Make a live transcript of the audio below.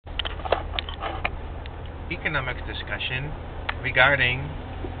economics discussion regarding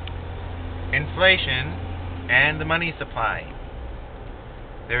inflation and the money supply.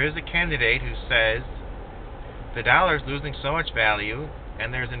 There is a candidate who says the dollar is losing so much value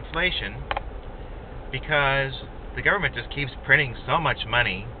and there's inflation because the government just keeps printing so much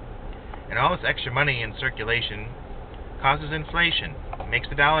money, and all this extra money in circulation causes inflation. It makes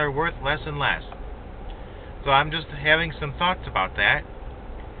the dollar worth less and less. So I'm just having some thoughts about that.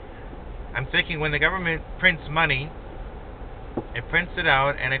 I'm thinking when the government prints money, it prints it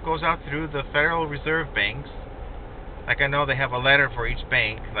out and it goes out through the Federal Reserve banks. Like I know they have a letter for each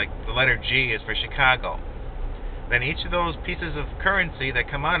bank, like the letter G is for Chicago. Then each of those pieces of currency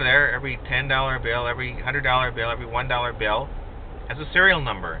that come out of there, every $10 bill, every $100 bill, every $1 bill, has a serial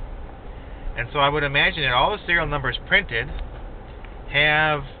number. And so I would imagine that all the serial numbers printed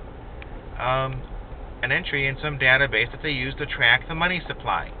have an entry in some database that they use to track the money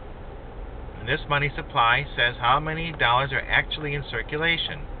supply. And this money supply says how many dollars are actually in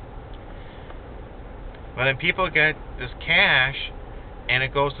circulation. Well, then people get this cash and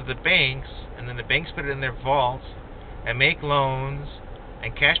it goes to the banks, and then the banks put it in their vaults and make loans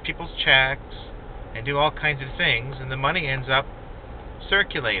and cash people's checks and do all kinds of things, and the money ends up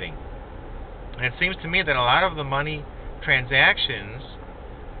circulating. And it seems to me that a lot of the money transactions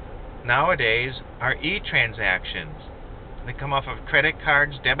nowadays are e-transactions. They come off of credit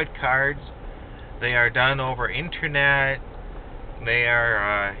cards, debit cards. They are done over internet. They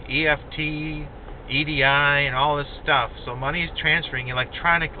are EFT, EDI, and all this stuff. So money is transferring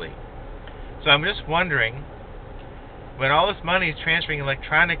electronically. So I'm just wondering, when all this money is transferring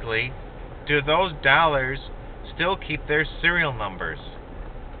electronically, do those dollars still keep their serial numbers?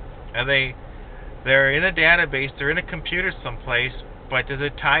 They're in a database, they're in a computer someplace, but does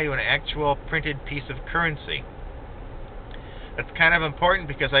it tie to an actual printed piece of currency? That's kind of important,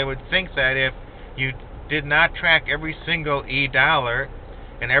 because I would think that if you did not track every single e-dollar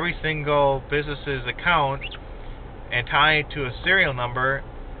and every single business's account and tie it to a serial number,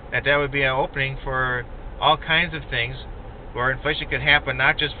 that would be an opening for all kinds of things where inflation could happen,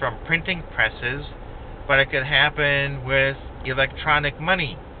 not just from printing presses, but it could happen with electronic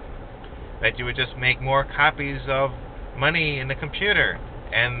money. That you would just make more copies of money in the computer,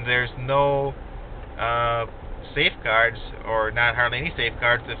 and there's no safeguards, or not hardly any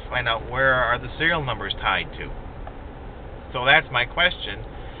safeguards, to find out where are the serial numbers tied to. So that's my question,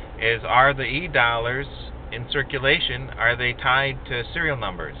 is are the e-dollars in circulation, are they tied to serial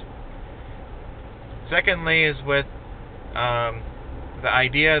numbers? Secondly is with the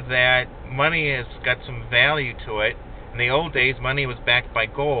idea that money has got some value to it. In the old days, money was backed by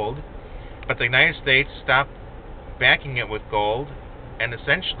gold, but the United States stopped backing it with gold, and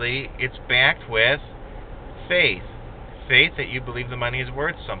essentially it's backed with faith. Faith that you believe the money is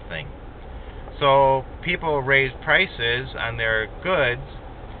worth something. So people raise prices on their goods,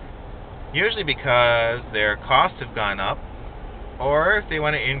 usually because their costs have gone up, or if they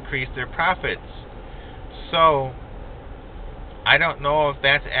want to increase their profits. So I don't know if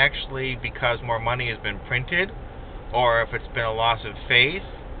that's actually because more money has been printed, or if it's been a loss of faith,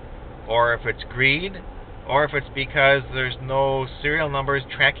 or if it's greed, or if it's because there's no serial numbers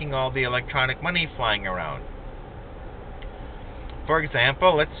tracking all the electronic money flying around. For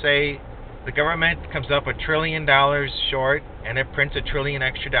example, let's say the government comes up $1 trillion short and it prints $1 trillion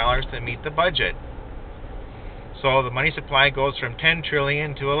extra dollars to meet the budget. So the money supply goes from $10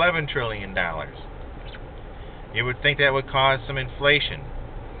 trillion to $11 trillion. You would think that would cause some inflation.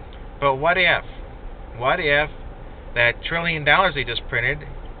 But what if that $1 trillion they just printed,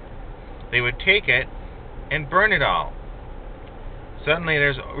 they would take it and burn it all? Suddenly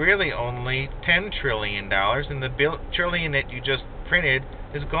there's really only $10 trillion, and the trillion that you just printed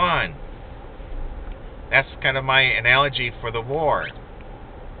is gone. That's kind of my analogy for the war.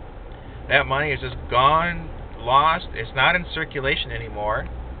 That money is just gone, lost. It's not in circulation anymore.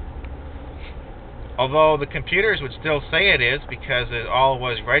 Although the computers would still say it is, because it all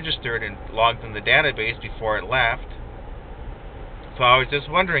was registered and logged in the database before it left. So I was just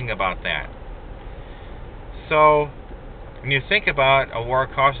wondering about that. So when you think about a war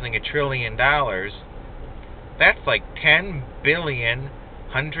costing $1 trillion, that's like 10 billion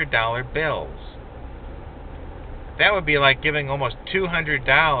 $100 bills. That would be like giving almost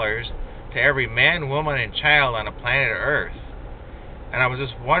 $200 to every man, woman, and child on the planet Earth. And I was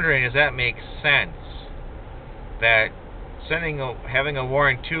just wondering, does that make sense? That having a war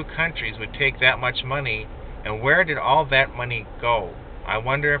in two countries would take that much money, and where did all that money go? I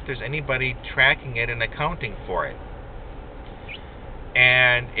wonder if there's anybody tracking it and accounting for it.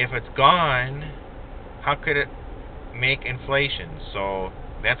 And if it's gone, how could it make inflation? So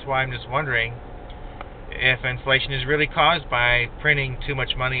that's why I'm just wondering, if inflation is really caused by printing too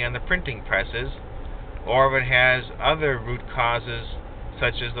much money on the printing presses, or if it has other root causes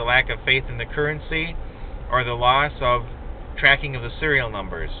such as the lack of faith in the currency or the loss of tracking of the serial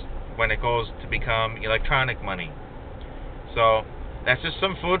numbers when it goes to become electronic money. So that's just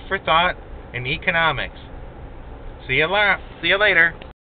some food for thought in economics. See you later.